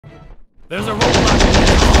There's a roadblock ahead.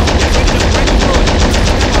 Get ready to break through it.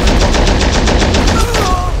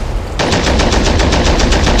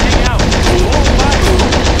 Hang out. Hold fire.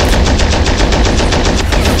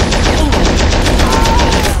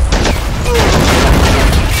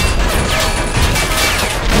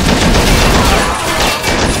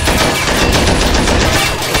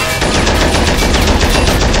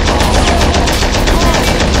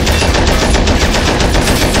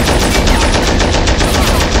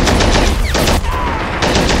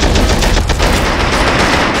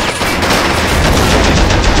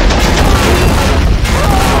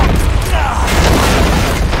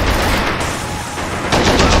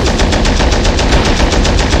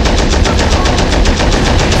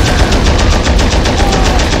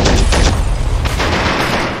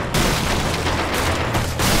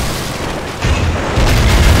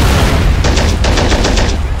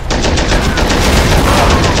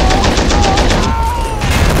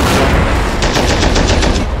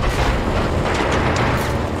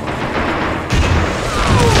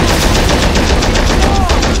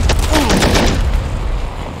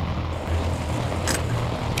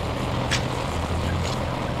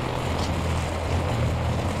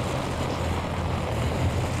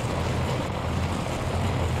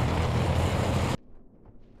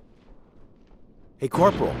 Hey,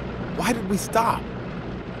 Corporal, why did we stop?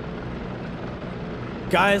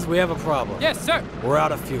 Guys, we have a problem. Yes, sir. We're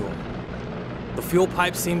out of fuel. The fuel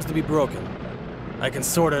pipe seems to be broken. I can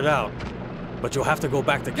sort it out, but you'll have to go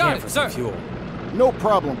back to camp for some fuel. No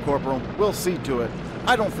problem, Corporal. We'll see to it.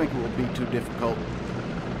 I don't think it will be too difficult.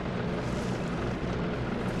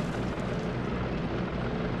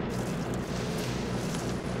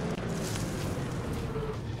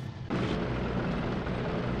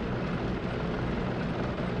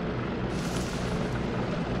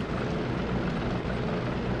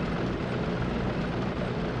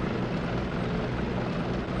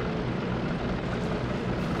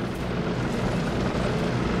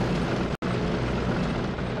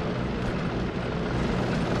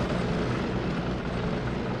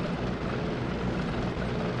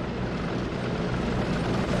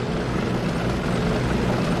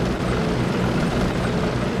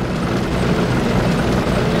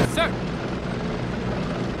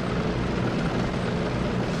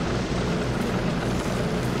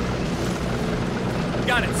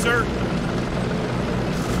 Got it, sir.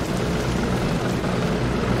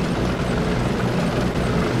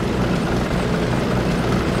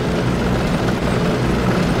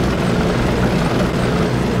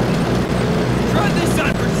 Try this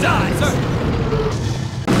on for size, sir.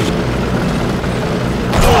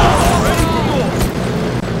 Ready for more.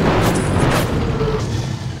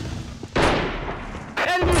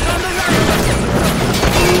 Enemies on the right.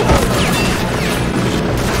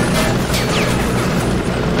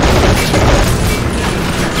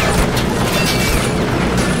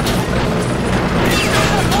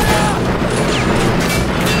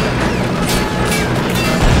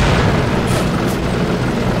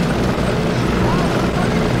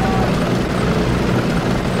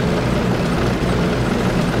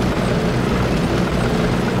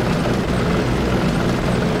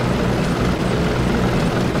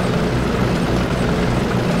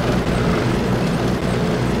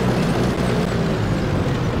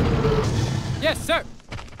 Yes, sir.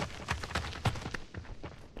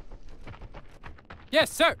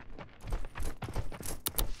 Yes, sir.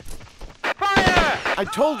 Fire! I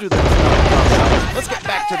told you that was not a problem. Let's get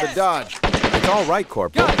back to the Dodge. It's all right,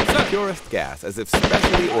 Corporal. Got it, sir. Purest gas, as if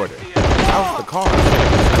specially ordered. How's the car?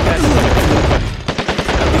 At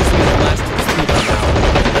least we can last to Sbiba now,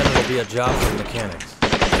 and then it'll be a job for the mechanics.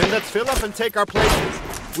 Then let's fill up and take our places.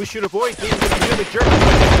 We should avoid being near the German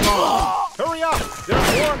gun. Hurry up! There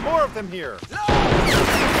are more and more of them here.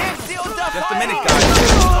 Just a minute, guys.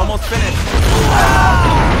 Almost finished.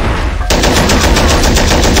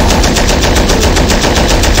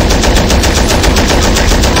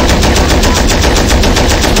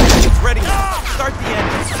 It's ready. Start the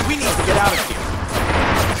engine. We need to get out of here.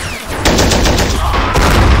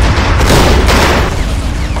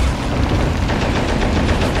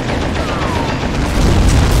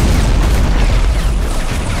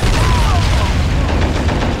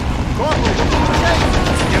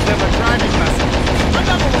 Give them a driving lesson.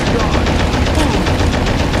 Another one gone.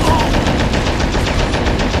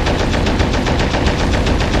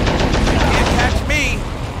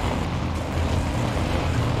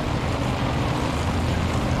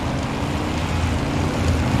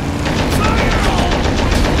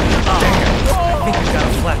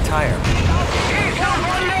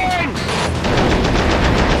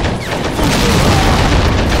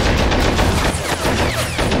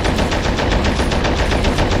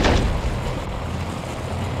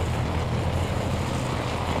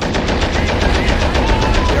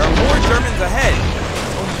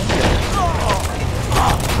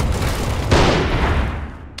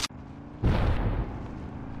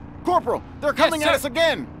 Corporal, they're coming Yes, at sir. us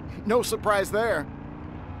again! No surprise there.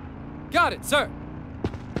 Got it, sir.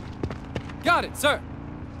 Got it, sir.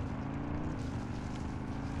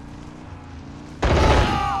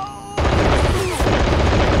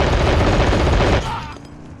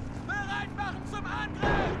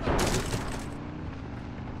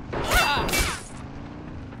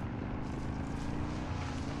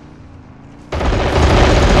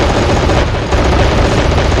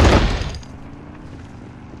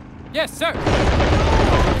 Yes, sir.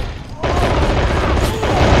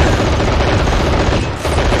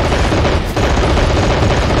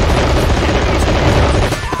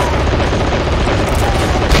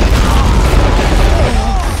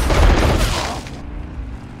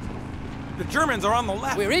 The Germans are on the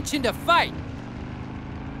left. We're itching to fight.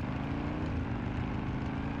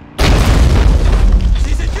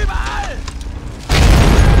 Sie sind überall!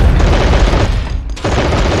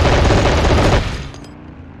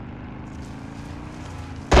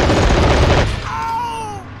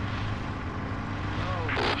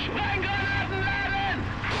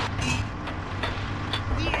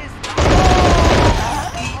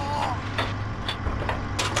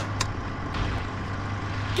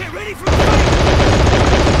 Get ready for the fight!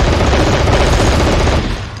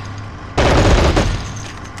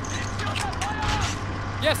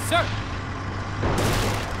 Yes, sir.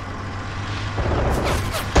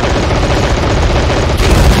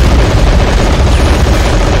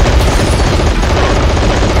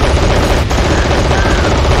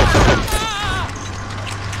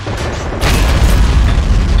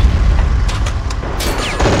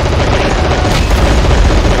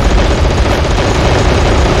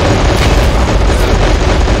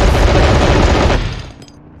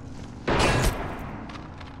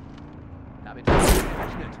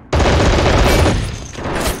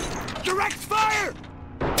 Direct fire!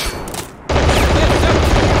 Yes,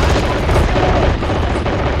 sir.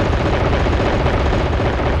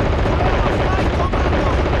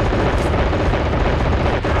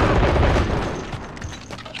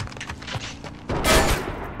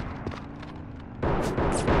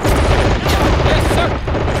 Yes, sir.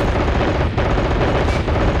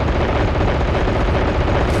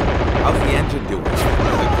 How's the engine doing? Is it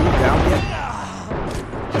cooled down yet?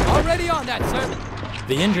 Already on that, sir.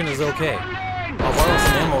 The engine is okay. I'll borrow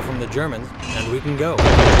some ammo from the Germans, and we can go.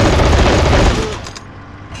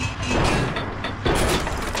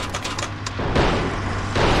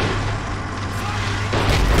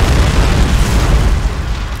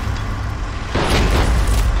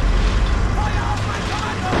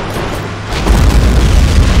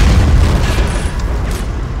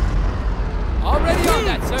 Already on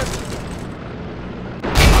that, sir.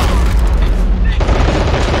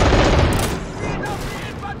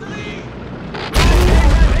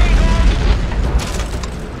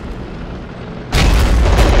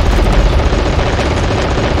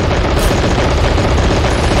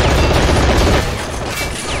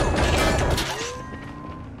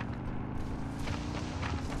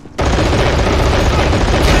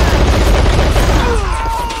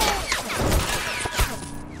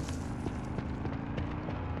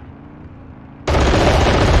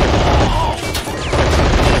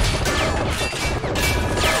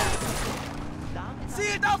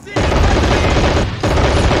 Zielt auf sie!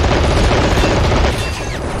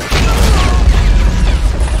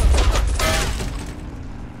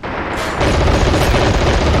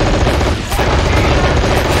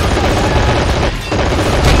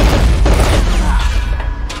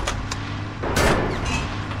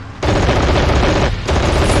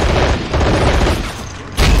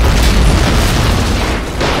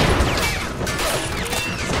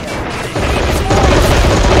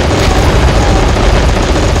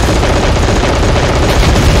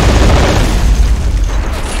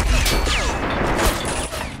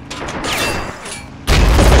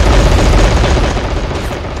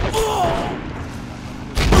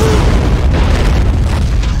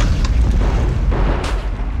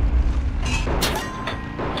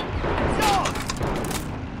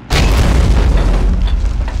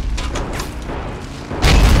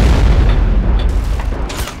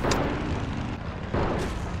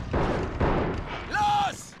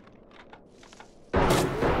 Los!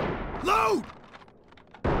 Load!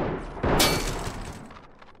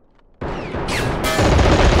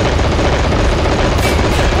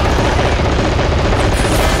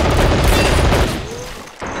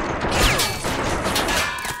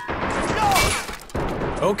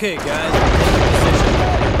 Okay, guys, position.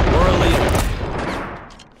 We're leaving.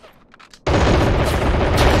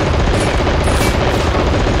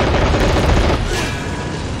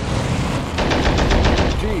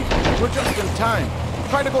 Geez, we're just in time.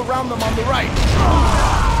 Try to go round them on the right.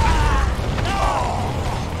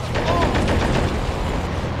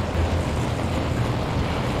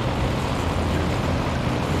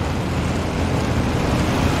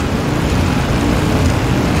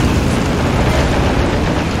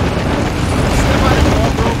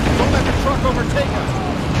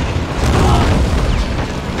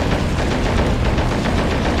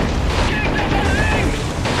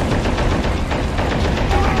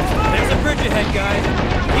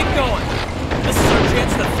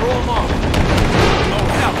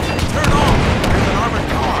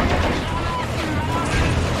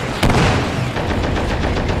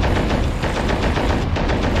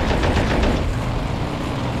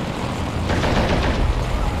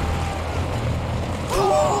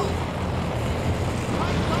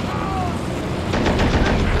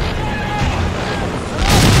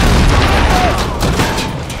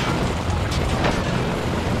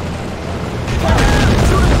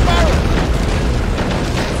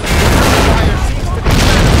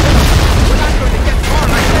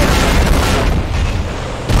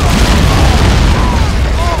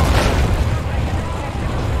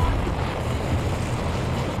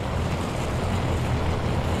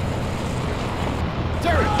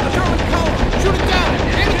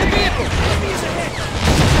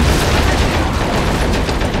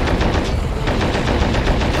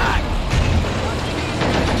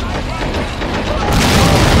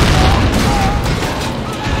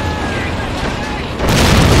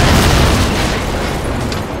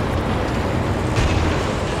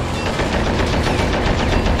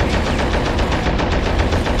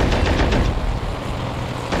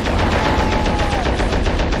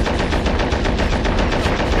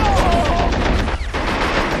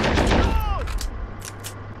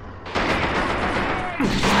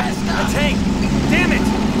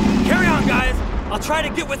 Try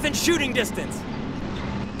to get within shooting distance.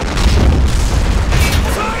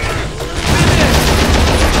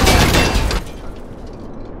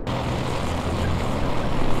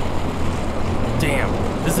 Damn,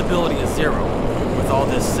 visibility is 0. With all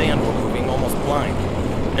this sand we're moving, almost blind.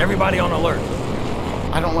 Everybody on alert.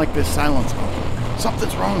 I don't like this silence call.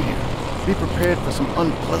 Something's wrong here. Be prepared for some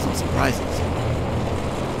unpleasant surprises.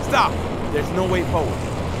 Stop! There's no way forward.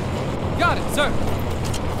 Got it, sir.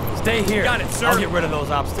 Stay here. Got it, sir. I'll get rid of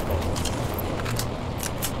those obstacles.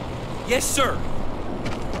 Yes, sir.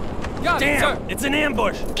 Got Damn, it, sir. it's an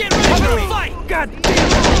ambush. Get ready for the fight! God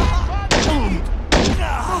damn it.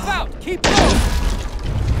 Move out. Keep going.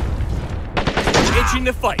 Itching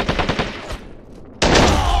to fight.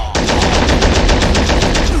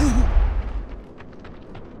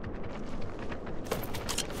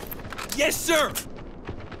 Yes, sir.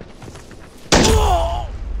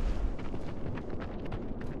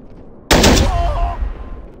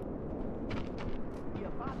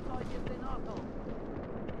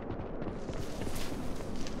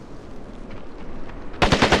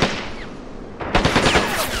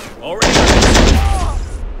 Already.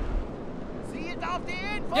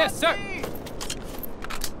 Yes, sir.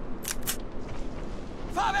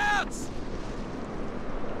 Vorwärts!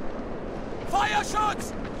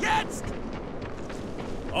 Feuerschutz! Jetzt!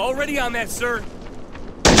 Already on that, sir.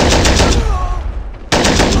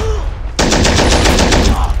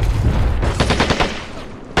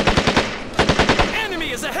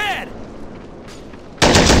 Enemy is ahead!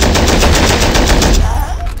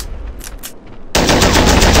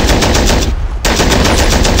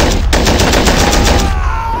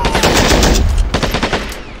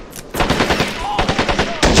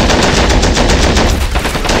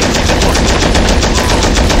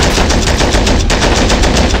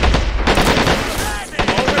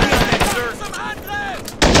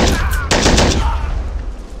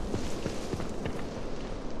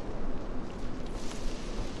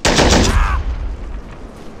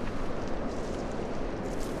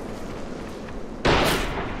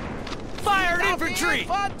 Infantry!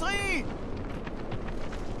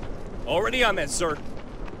 Already on that, sir.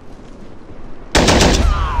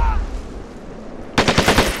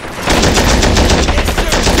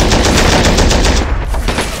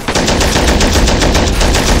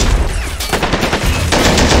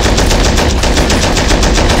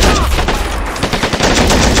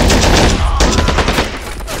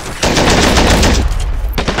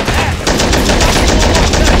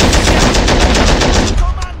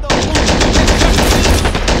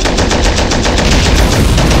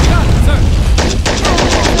 Got it, sir.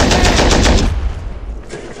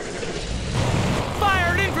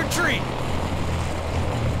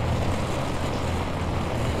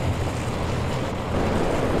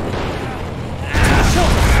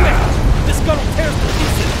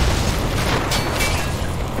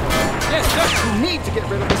 need to get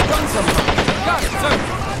rid of this gun somehow. Got it, sir.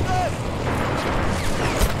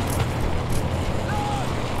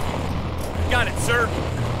 Got it, sir.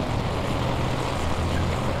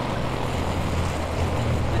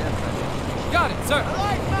 Got it, sir.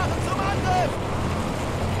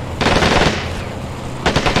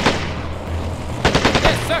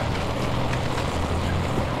 Yes, sir.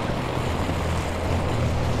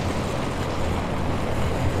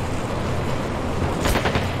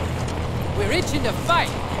 We're itching to fight.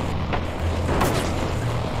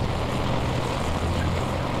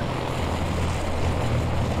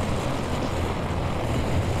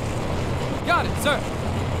 Got it, sir.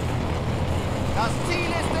 Das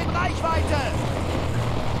Ziel ist in Reichweite!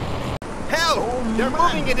 Hell! They're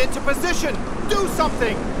moving it into position! Do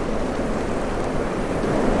something!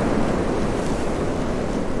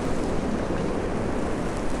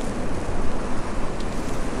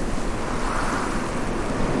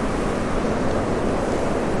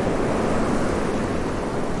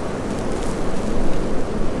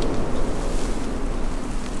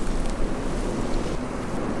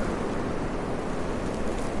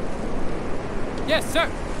 Yes, sir.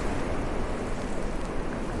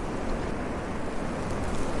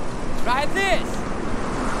 Try this.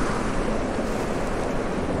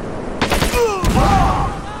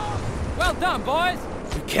 Well done, boys.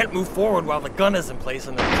 We can't move forward while the gun is in place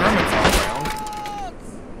and the Germans are around.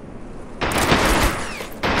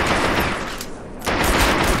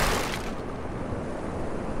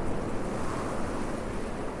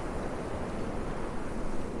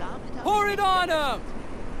 Pour it on them.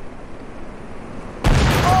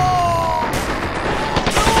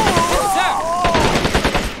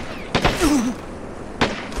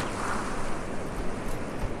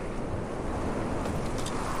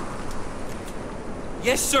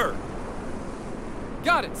 Yes, sir.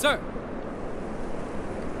 Got it, sir.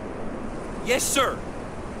 Yes, sir.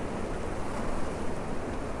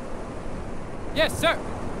 Yes, sir.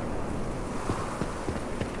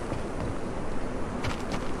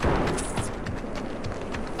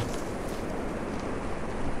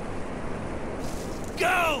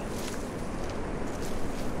 Go!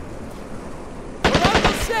 We're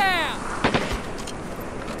almost down.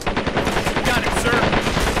 Got it, sir.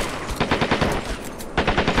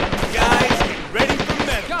 Guys, get ready for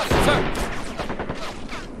medical. Got it, sir.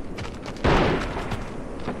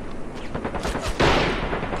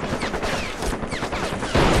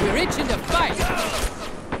 We're itching to fight.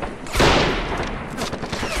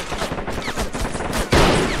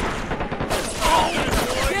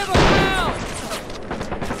 Give 'em hell!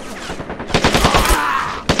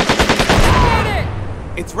 Get it!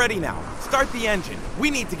 It's ready now. Start the engine. We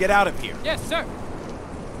need to get out of here. Yes, sir.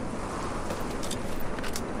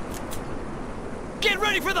 Get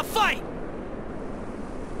ready for the fight!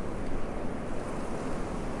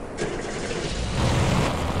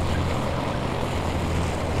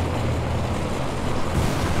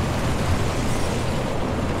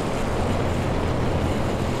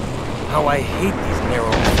 How I hate these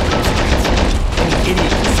narrow streets. Any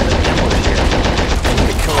idiot can set an ambush here. And you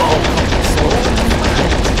could kill a whole company slowly.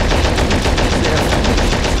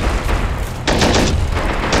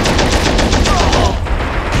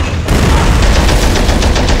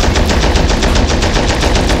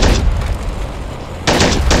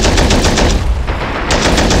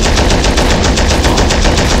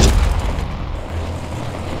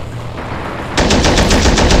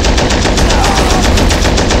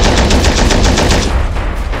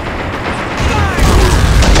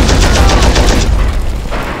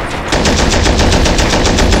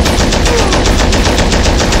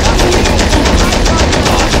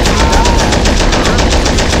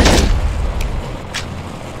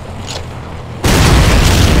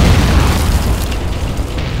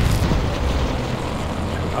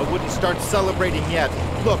 Start celebrating yet.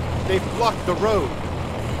 Look, they've blocked the road.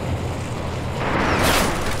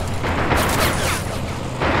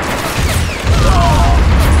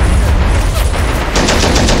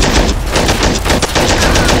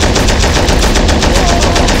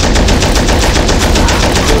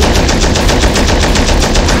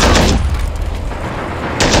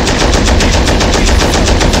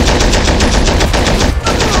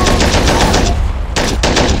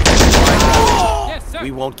 We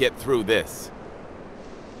won't get through this.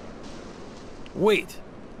 Wait.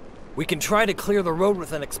 We can try to clear the road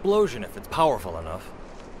with an explosion if it's powerful enough.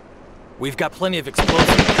 We've got plenty of explosives,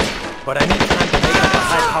 but I need time to make up a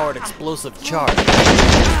high-powered explosive charge.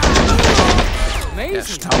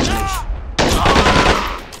 Amazing.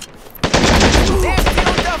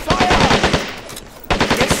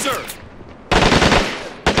 Yes, sir.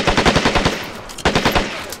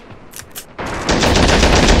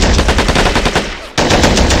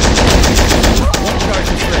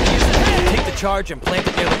 charge and plant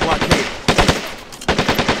it near the blockade.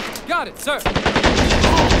 Got it, sir.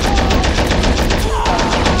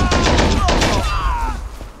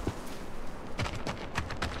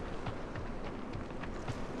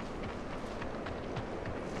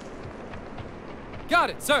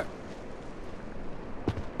 Got it, sir.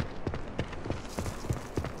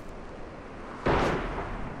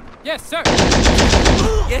 Yes, sir.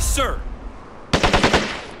 Yes, sir.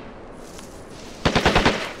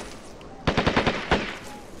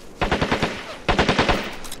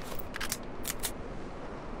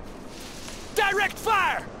 Direct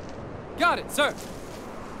fire! Got it, sir.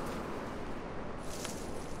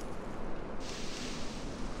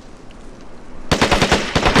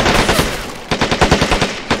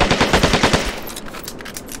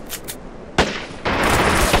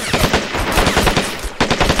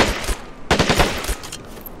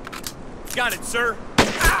 Got it, sir.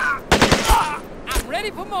 I'm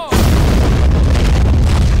ready for more.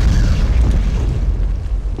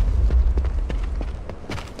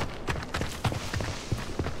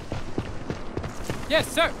 Yes,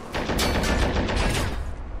 sir.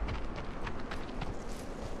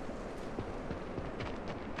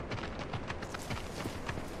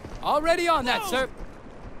 Already on that, sir.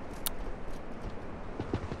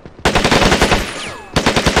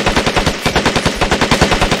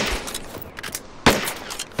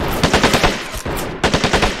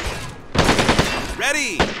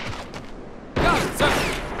 Ready. Got it, sir.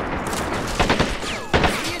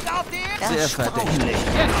 Sehr verdächtig.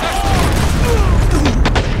 Yes, sir.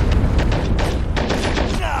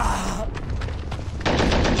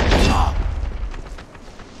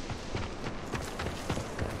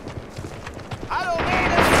 Hallo,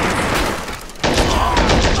 Mädels!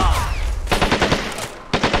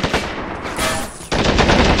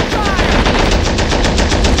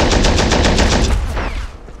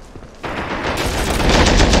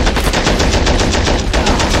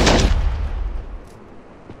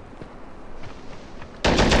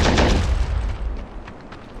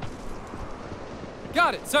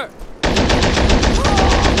 Got it, sir.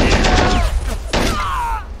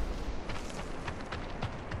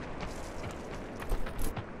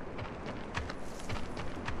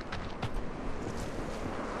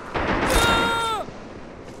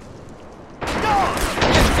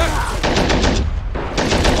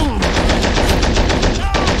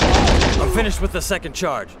 I'm finished with the second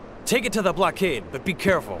charge. Take it to the blockade, but be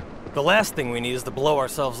careful. The last thing we need is to blow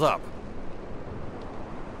ourselves up.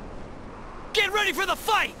 Get ready for the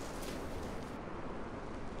fight!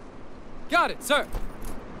 Got it, sir.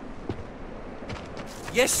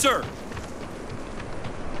 Yes, sir.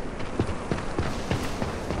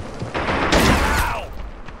 Ow!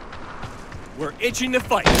 We're itching to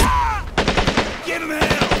fight. Give him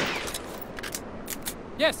hell!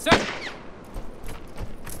 Yes, sir.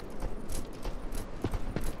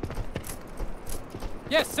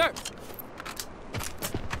 Yes, sir.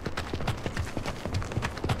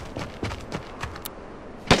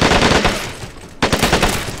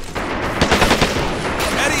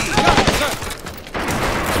 Ready! Got it, sir.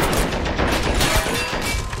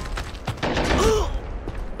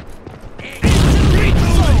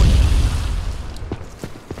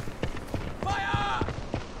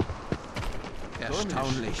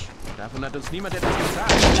 Erstaunlich. Davon hat uns niemand etwas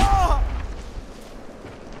gesagt.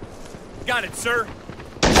 Got it, sir.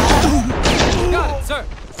 Got it, sir.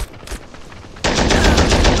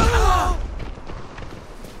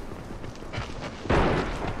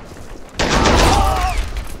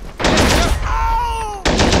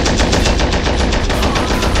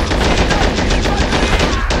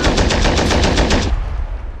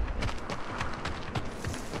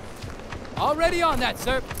 Already on that,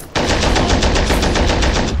 sir.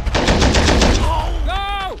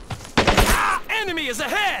 Go! Enemy is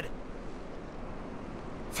ahead!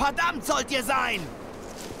 Verdammt sollt ihr sein!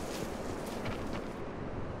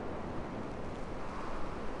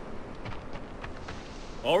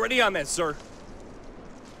 Already on that, sir.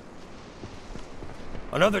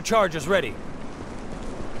 Another charge is ready.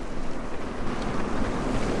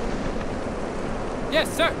 Yes,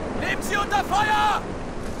 sir. Nehmt sie unter Feuer!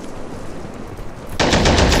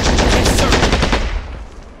 Yes, sir.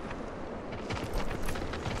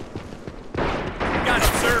 Got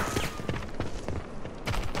it, sir.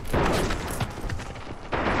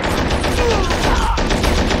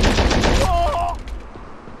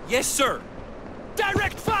 Yes, sir.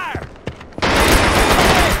 Direct fire!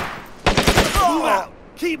 Move out!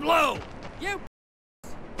 Keep low! You.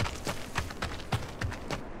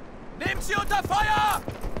 Nehmt sie unter Feuer!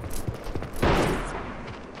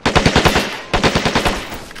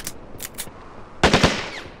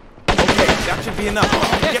 Okay, got be enough.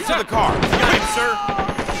 Yes, Get sir. to the car. Got it, sir.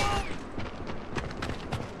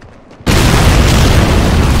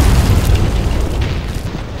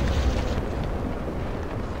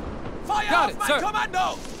 Got it, sir.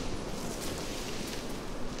 Commando!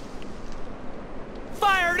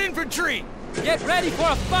 Fired infantry! Get ready for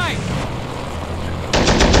a fight!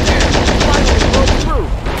 Finally broke through.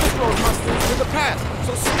 This road must lead to the pass,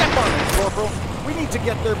 so step on it, Corporal. We need to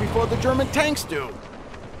get there before the German tanks do.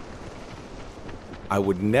 I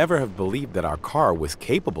would never have believed that our car was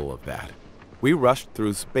capable of that. We rushed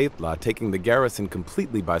through Spetla, taking the garrison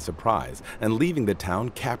completely by surprise and leaving the town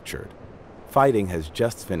captured. Fighting has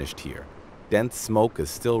just finished here. Dense smoke is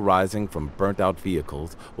still rising from burnt-out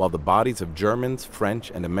vehicles, while the bodies of Germans, French,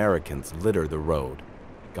 and Americans litter the road.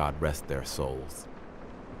 God rest their souls.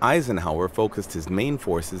 Eisenhower focused his main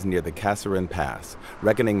forces near the Kasserine Pass,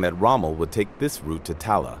 reckoning that Rommel would take this route to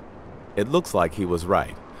Tala. It looks like he was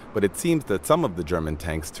right, but it seems that some of the German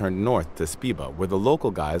tanks turned north to Sbiba, where the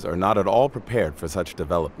local guys are not at all prepared for such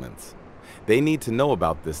developments. They need to know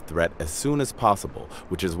about this threat as soon as possible,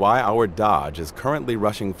 which is why our Dodge is currently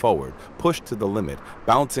rushing forward, pushed to the limit,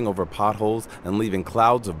 bouncing over potholes and leaving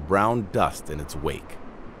clouds of brown dust in its wake.